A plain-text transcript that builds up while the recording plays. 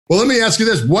Well, let me ask you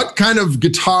this. What kind of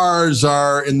guitars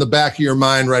are in the back of your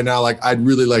mind right now? Like, I'd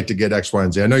really like to get X, Y,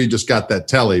 and Z. I know you just got that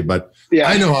Tele, but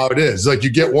I know how it is. Like, you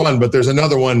get one, but there's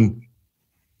another one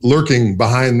lurking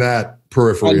behind that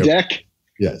periphery. On deck?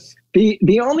 Yes.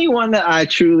 The only one that I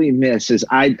truly miss is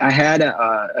I had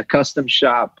a custom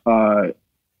shop,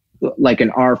 like an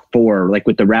R4, like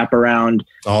with the wraparound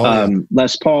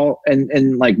Les Paul,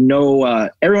 and like no,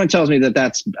 everyone tells me that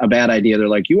that's a bad idea. They're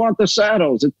like, you want the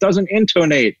saddles? It doesn't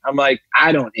intonate. I'm like,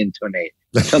 I don't intonate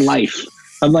to life.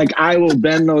 I'm like, I will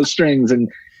bend those strings and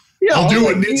I'll do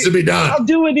what needs to be done. I'll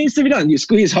do what needs to be done. You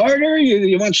squeeze harder.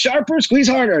 You want sharper? Squeeze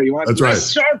harder. You want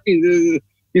less sharp? You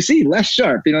see, less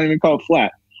sharp. You don't even call it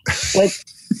flat. Like,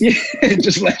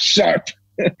 just less sharp.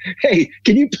 Hey,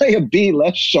 can you play a B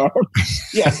less sharp?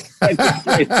 Yes, I can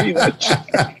play a B less sharp.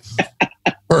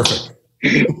 Perfect.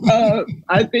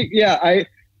 I think,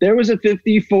 there was a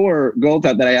 54 gold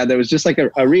top that I had that was just like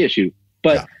a reissue.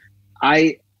 But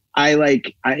I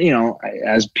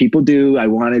as people do, I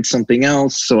wanted something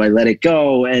else, so I let it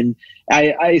go. And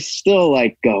I still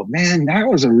like go, man, that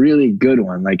was a really good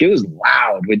one. Like, it was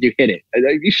loud when you hit it.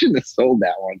 You shouldn't have sold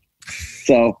that one.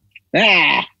 So,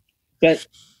 but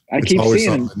I keep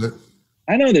seeing them.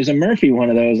 I know there's a Murphy one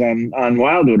of those on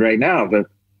Wildwood right now, but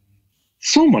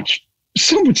so much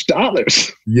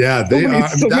dollars. Yeah, they are.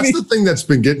 That's the thing that's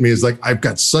been getting me is like, I've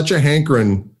got such a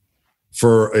hankering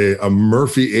for a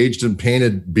Murphy aged and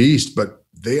painted beast, but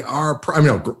they are,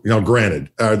 granted,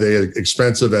 are they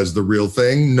expensive as the real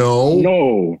thing?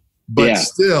 No. But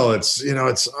still, it's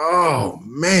oh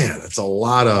man, it's a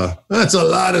lot of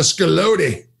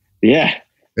scaloti. Yeah.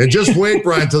 And just wait,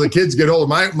 Brian, till the kids get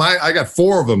older. I got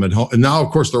 4 of them at home, and now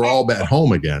of course they're all at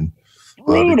home again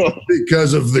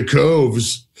because of the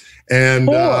coves. And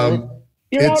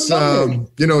it's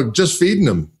just feeding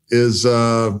them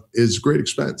is great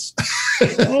expense.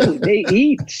 They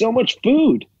eat so much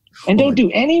food and don't do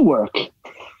any work.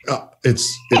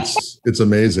 It's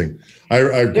amazing. I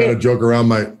kind of joke around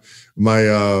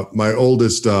my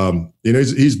oldest.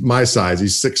 He's my size.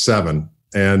 He's 6'7".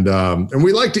 And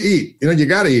we like to eat. You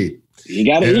got to eat. You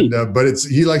got to eat. But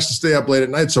he likes to stay up late at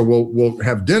night, so we'll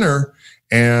have dinner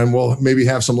and we'll maybe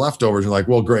have some leftovers. And like,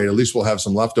 well, great, at least we'll have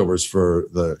some leftovers for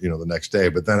the next day.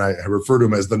 But then I refer to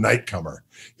him as the night comer.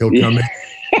 He'll come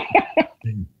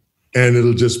in and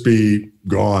it'll just be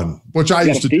gone, which I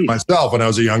used to do myself when I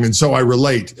was a young, and so I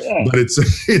relate. Yeah. But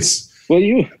it's well,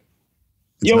 you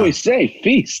always say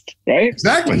feast, right?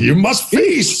 Exactly. You must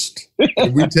feast.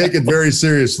 We take it very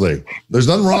seriously. There's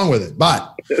nothing wrong with it.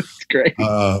 But that's great.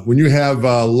 When you have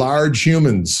large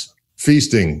humans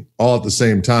feasting all at the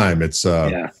same time, it's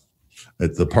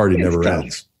the party never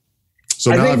ends.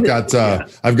 So now I've got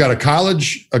a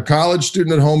college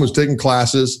student at home who's taking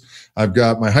classes. I've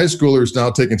got my high schoolers now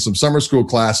taking some summer school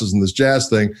classes in this jazz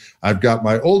thing. I've got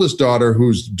my oldest daughter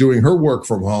who's doing her work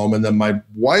from home, and then my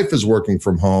wife is working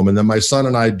from home, and then my son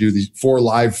and I do these 4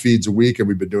 live feeds a week, and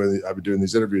I've been doing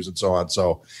these interviews and so on.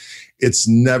 So it's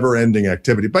never-ending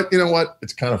activity. But you know what?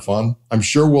 It's kind of fun. I'm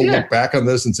sure we'll look back on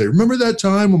this and say, "Remember that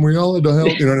time when we all had to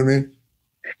help?" You know what I mean?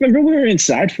 Remember we were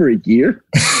inside for a year?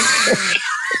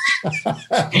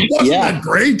 Wasn't that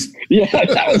great? Yeah,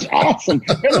 that was awesome.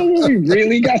 Remember when we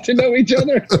really got to know each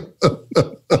other?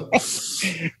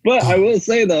 But I will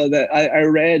say though that I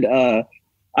read a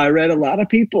lot of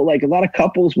people, like a lot of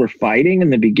couples were fighting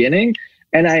in the beginning,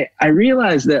 and I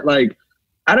realized that, like,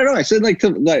 I don't know. I said like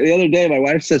the other day, my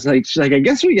wife says she's like, I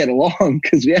guess we get along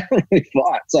because we haven't really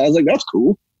fought. So I was like, that's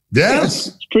cool. Yes,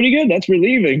 it's pretty good. That's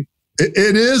relieving.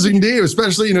 It is indeed,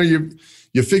 especially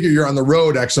you figure you're on the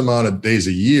road X amount of days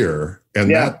a year, and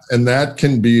that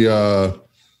can be a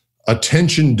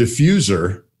tension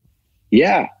diffuser.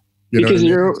 Yeah, because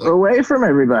you're away from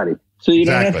everybody, so you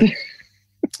don't have to.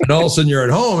 And all of a sudden you're at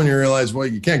home and you realize, well,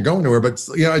 you can't go anywhere. But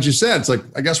as you said, it's like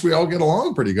I guess we all get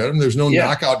along pretty good, and there's no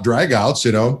knockout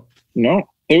dragouts. No,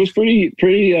 it was pretty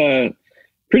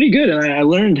good, and I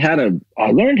learned how to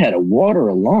water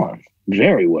a lawn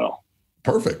very well.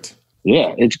 Perfect.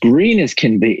 Yeah, it's green as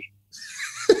can be.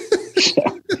 So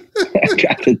I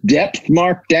got the depth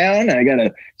marked down. I got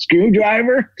a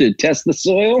screwdriver to test the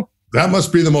soil. That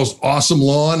must be the most awesome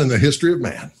lawn in the history of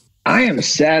man. I am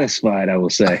satisfied, I will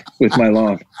say, with my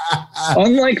lawn.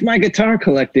 Unlike my guitar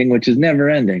collecting, which is never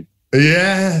ending.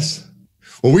 Yes.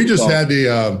 Well, we just had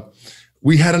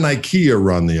we had an IKEA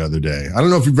run the other day. I don't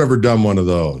know if you've ever done one of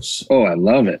those. Oh, I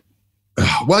love it.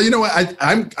 Well, you know what?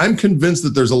 I'm convinced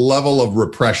that there's a level of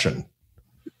repression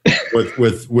with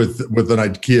an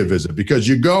IKEA visit, because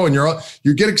you go and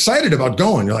you get excited about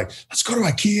going. You're like, let's go to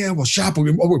IKEA. We'll shop.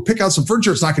 We'll pick out some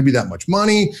furniture. It's not going to be that much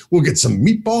money. We'll get some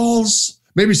meatballs,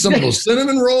 maybe some of those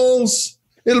cinnamon rolls.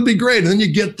 It'll be great. And then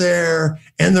you get there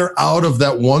and they're out of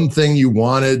that one thing you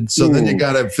wanted. So then you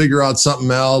got to figure out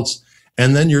something else.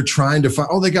 And then you're trying to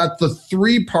find, they got the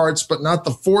 3 parts, but not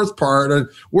the 4th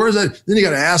part. Where is it? Then you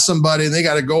got to ask somebody and they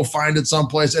got to go find it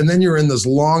someplace. And then you're in this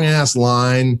long ass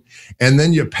line. And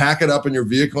then you pack it up in your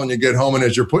vehicle and you get home. And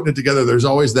as you're putting it together, there's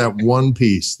always that one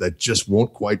piece that just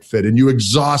won't quite fit. And you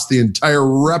exhaust the entire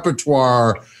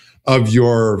repertoire of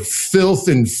your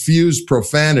filth-infused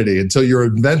profanity until you're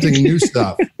inventing new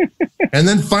stuff. And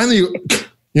then finally,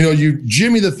 you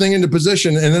jimmy the thing into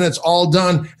position and then it's all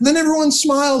done. And then everyone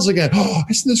smiles again. Oh,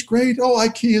 isn't this great? Oh,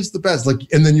 IKEA is the best.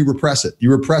 And then you repress it. You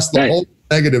repress the whole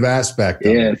negative aspect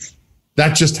of it.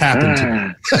 That just happened to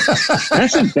me.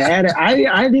 That's a bad.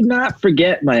 I did not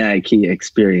forget my IKEA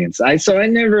experience. I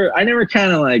never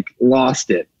kind of like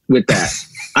lost it with that.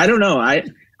 I don't know. I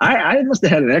must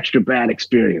have had an extra bad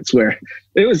experience where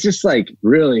it was just like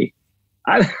really,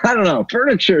 I don't know.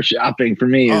 Furniture shopping for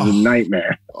me is a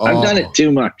nightmare. I've done it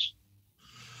too much.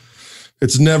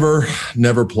 It's never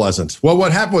pleasant. Well,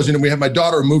 what happened was, we had my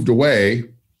daughter moved away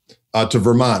to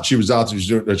Vermont. She was out.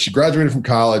 She graduated from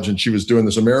college and she was doing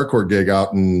this AmeriCorps gig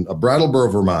out in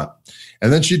Brattleboro, Vermont.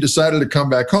 And then she decided to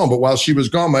come back home. But while she was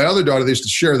gone, my other daughter, they used to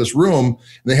share this room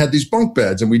and they had these bunk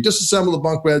beds and we disassembled the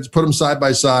bunk beds, put them side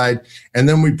by side. And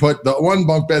then we put the one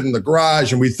bunk bed in the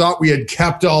garage and we thought we had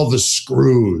kept all the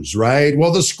screws, right?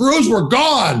 Well, the screws were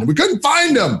gone. We couldn't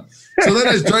find them. So then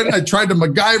I tried to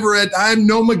MacGyver it. I'm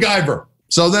no MacGyver.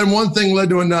 So then one thing led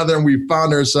to another and we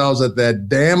found ourselves at that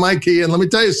damn IKEA. And let me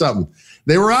tell you something.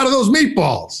 They were out of those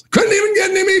meatballs. Couldn't even get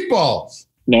any meatballs.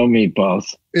 No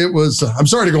meatballs. It was, I'm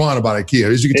sorry to go on about IKEA.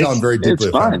 As you can tell, I'm very deeply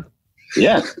offended.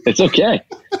 Yeah, it's okay.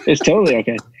 It's totally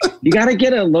okay. You got to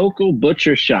get a local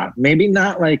butcher shop. Maybe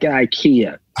not like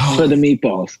IKEA for the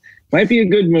meatballs. Might be a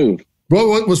good move. Well,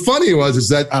 what was funny is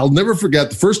that I'll never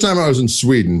forget the first time I was in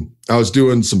Sweden, I was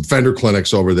doing some Fender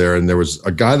clinics over there. And there was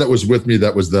a guy that was with me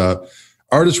that was the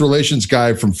artist relations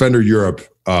guy from Fender Europe,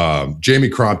 Jamie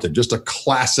Crompton, just a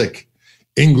classic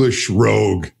English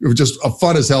rogue. It was just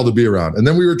fun as hell to be around. And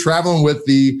then we were traveling with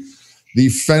the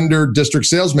Fender district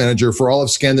sales manager for all of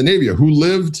Scandinavia who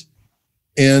lived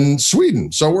in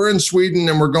Sweden. So we're in Sweden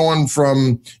and we're going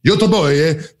from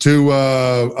Göteborg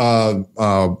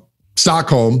to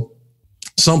Stockholm,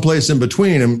 someplace in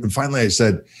between. And finally I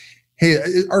said, hey,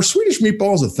 are Swedish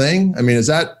meatballs a thing? I mean, is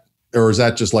that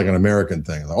just like an American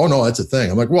thing? Like, oh no, that's a thing.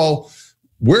 I'm like, well,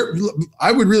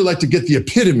 I would really like to get the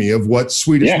epitome of what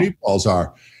Swedish meatballs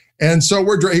are. And so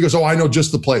he goes, oh, I know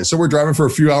just the place. So we're driving for a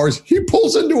few hours. He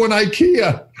pulls into an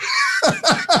IKEA.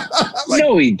 Like,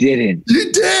 no, he didn't.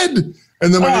 He did.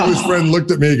 And then my English friend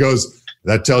looked at me, he goes,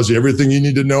 that tells you everything you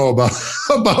need to know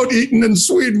about eating in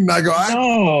Sweden. I go,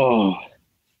 oh,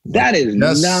 that is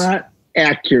not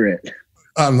accurate.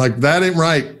 I'm like, that ain't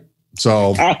right.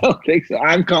 So I don't think so.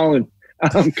 I'm calling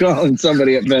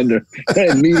somebody at Fender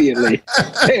immediately.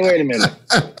 Hey, wait a minute.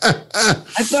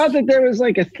 I thought that there was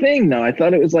like a thing, though. I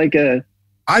thought it was like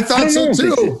I thought so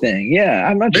too. Thing. Yeah,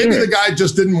 I'm not sure. Maybe the guy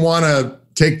just didn't want to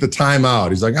take the time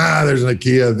out. He's like, there's an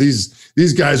IKEA.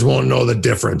 These guys won't know the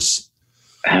difference.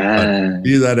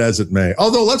 Be that as it may.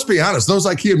 Although, let's be honest, those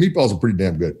IKEA meatballs are pretty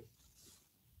damn good.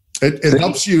 It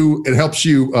helps you. It helps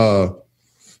you.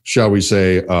 Shall we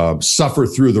say, suffer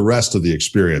through the rest of the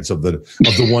experience of the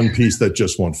one piece that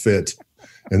just won't fit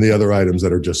and the other items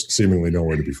that are just seemingly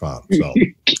nowhere to be found. So,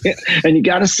 and you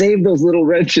got to save those little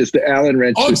wrenches, the Allen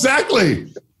wrenches. Oh,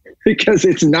 exactly. Because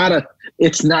it's not a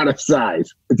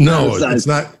size. It's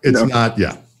not.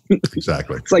 Yeah,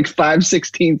 exactly. It's like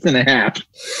 5/16 and a half.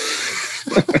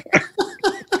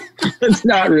 It's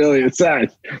not really a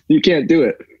size. You can't do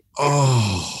it.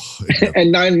 Oh. Yeah.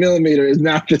 And 9mm is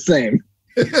not the same.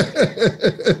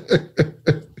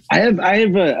 I have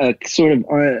a sort of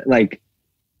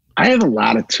I have a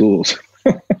lot of tools.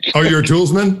 Oh, you're a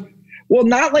toolsman? Well,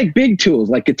 not like big tools,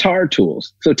 like guitar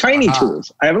tools. So tiny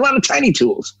tools. I have a lot of tiny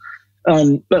tools.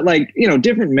 But like,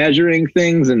 different measuring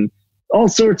things and all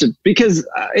sorts of, because,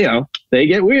 they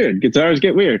get weird. Guitars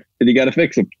get weird and you got to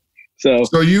fix them.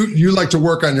 So you like to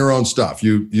work on your own stuff.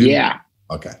 Yeah.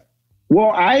 Okay.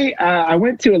 Well, I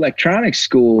went to electronics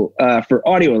school for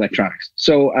audio electronics.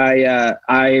 So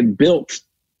I built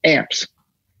amps.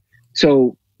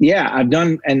 So yeah, I've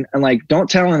done and like, don't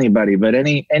tell anybody, but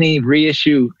any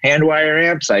reissue hand wire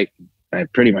amps, I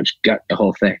pretty much gut the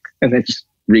whole thing and then just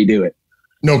redo it.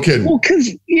 No kidding. Well,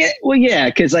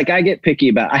 because like I get picky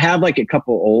about. I have like a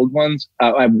couple old ones.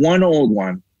 I have one old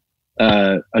one,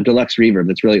 a deluxe reverb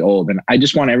that's really old, and I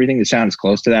just want everything to sound as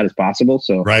close to that as possible.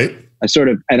 So right. I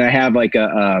have like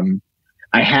I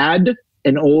had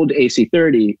an old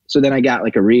AC30. So then I got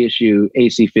like a reissue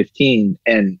AC15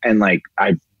 and like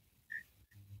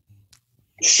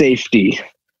safety.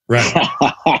 Right.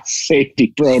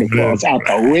 Safety protocols out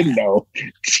the window.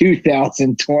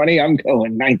 2020, I'm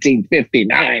going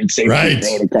 1959 safety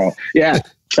protocol. Yeah.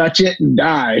 Touch it and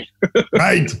die.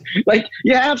 Right. Like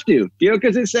you have to,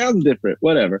 because it sounds different,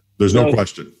 whatever. There's no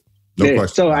question. No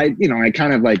question. So I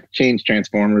kind of like change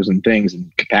transformers and things and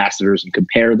capacitors and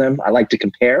compare them. I like to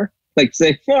compare, like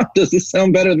say, does this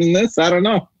sound better than this? I don't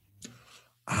know.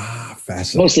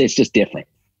 Fascinating. Mostly it's just different.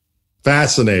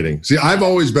 Fascinating. See, I've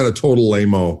always been a total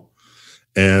lame-o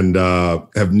and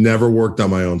have never worked on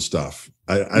my own stuff.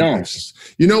 No.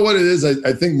 You know what it is?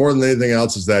 I think more than anything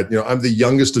else is that, I'm the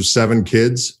youngest of 7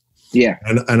 kids. Yeah.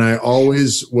 And I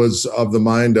always was of the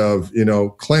mind of,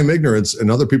 claim ignorance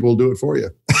and other people will do it for you.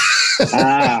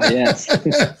 Yes.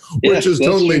 Which is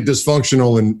totally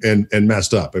dysfunctional and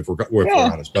messed up if we're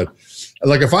honest. But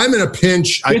like if I'm in a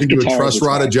pinch, I can do a truss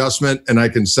rod adjustment and I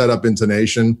can set up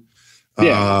intonation.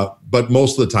 But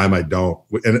most of the time I don't.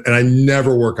 And I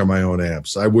never work on my own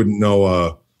amps. I wouldn't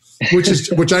know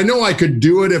which I know I could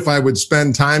do it if I would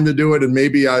spend time to do it, and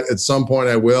maybe at some point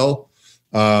I will.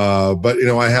 But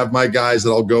I have my guys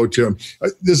that I'll go to.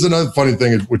 This is another funny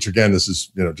thing, which again, this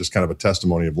is just kind of a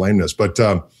testimony of lameness. But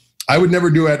I would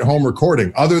never do at-home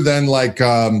recording, other than like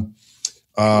really?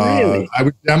 I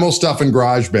would demo stuff in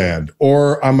GarageBand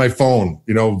or on my phone,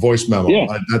 voice memo.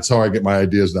 Yeah. That's how I get my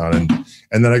ideas down,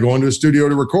 and then I go into a studio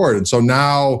to record. And so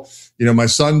now, my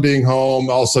son being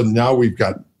home, all of a sudden now we've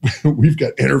got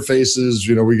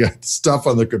interfaces, we got stuff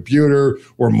on the computer,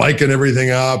 we're micing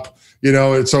everything up,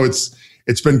 and so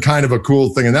it's been kind of a cool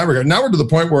thing in that regard. Now we're to the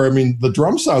point where, the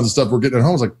drum sounds and stuff we're getting at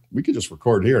home is like, we could just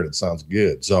record here and it sounds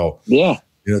good. So yeah,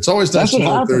 it's always nice to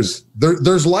know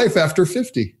there's life after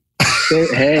 50.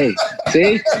 Hey,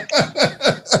 see,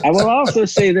 I will also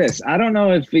say this. I don't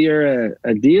know if you're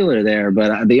a dealer there,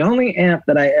 but the only amp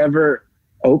that I ever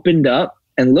opened up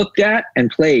and looked at and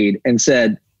played and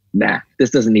said, nah, this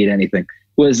doesn't need anything,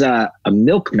 was a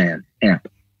Milkman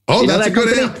amp. Oh, that's a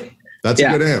good amp. That's a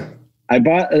good amp. I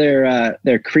bought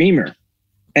their creamer.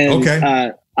 And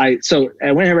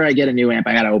whenever I get a new amp,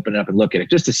 I got to open it up and look at it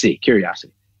just to see,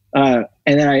 curiosity. And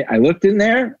then I looked in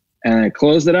there and I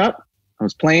closed it up. I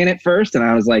was playing it first and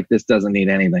I was like, this doesn't need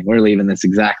anything. We're leaving this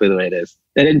exactly the way it is.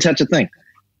 They didn't touch a thing.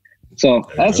 So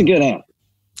that's a good amp.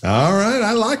 All right.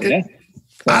 I like it. Yeah.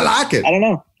 I like it. I don't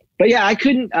know. But yeah, I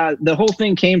couldn't, the whole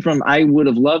thing came from, I would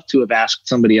have loved to have asked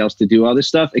somebody else to do all this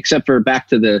stuff, except for back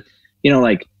to the,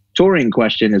 like touring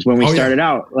question is when we started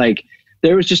out, like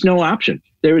there was just no option.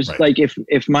 There was like,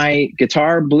 if my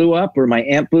guitar blew up or my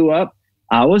amp blew up,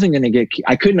 I wasn't going to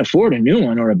I couldn't afford a new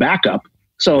one or a backup.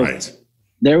 So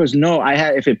there was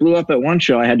if it blew up at one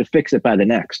show, I had to fix it by the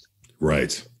next.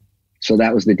 Right. So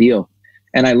that was the deal.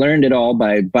 And I learned it all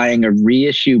by buying a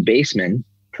reissue Bassman,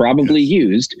 probably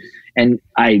used. And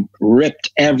I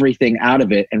ripped everything out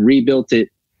of it and rebuilt it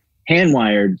hand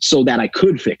wired so that I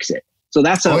could fix it. So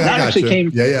that's how that actually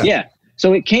came. Yeah.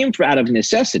 So it came out of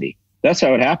necessity. That's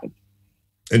how it happened.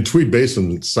 And Tweed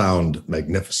Bassmen sound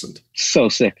magnificent. So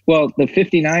sick. Well, the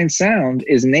 59 sound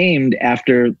is named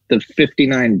after the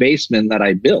 59 Bassman that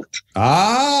I built.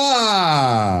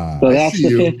 So that's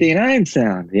the 59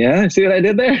 sound. Yeah. See what I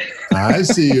did there? I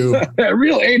see you. A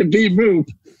real A to B move.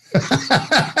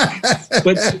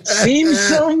 But seems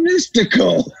so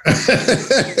mystical.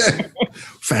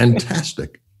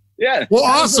 Fantastic. Yeah. Well,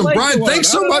 awesome, Brian. Thanks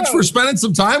so much for spending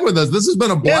some time with us. This has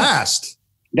been a blast.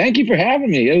 Thank you for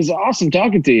having me. It was awesome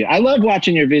talking to you. I love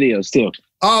watching your videos too.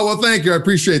 Oh, well, thank you. I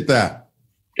appreciate that.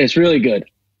 It's really good.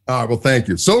 All right. Well, thank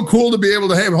you. So cool to be able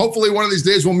to have. Hopefully one of these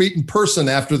days we'll meet in person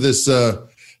after this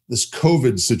this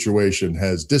COVID situation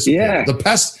has disappeared.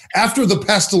 Yeah. After the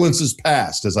pestilence is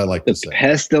past, as I like to say. The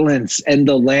pestilence and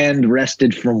the land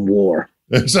rested from war.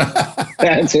 That's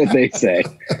what they say.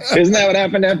 Isn't that what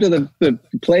happened after the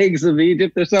plagues of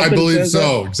Egypt or something? I believe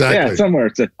so. Exactly. Yeah, somewhere.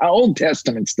 It's Old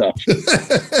Testament stuff.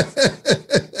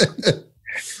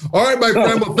 All right, my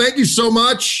friend. Well, thank you so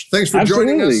much. Thanks for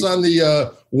joining us on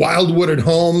the Wildwood at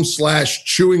Home /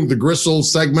 Chewing the Gristle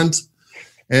segment.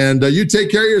 And you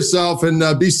take care of yourself and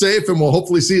be safe, and we'll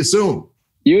hopefully see you soon.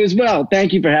 You as well.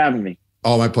 Thank you for having me.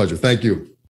 Oh, my pleasure. Thank you.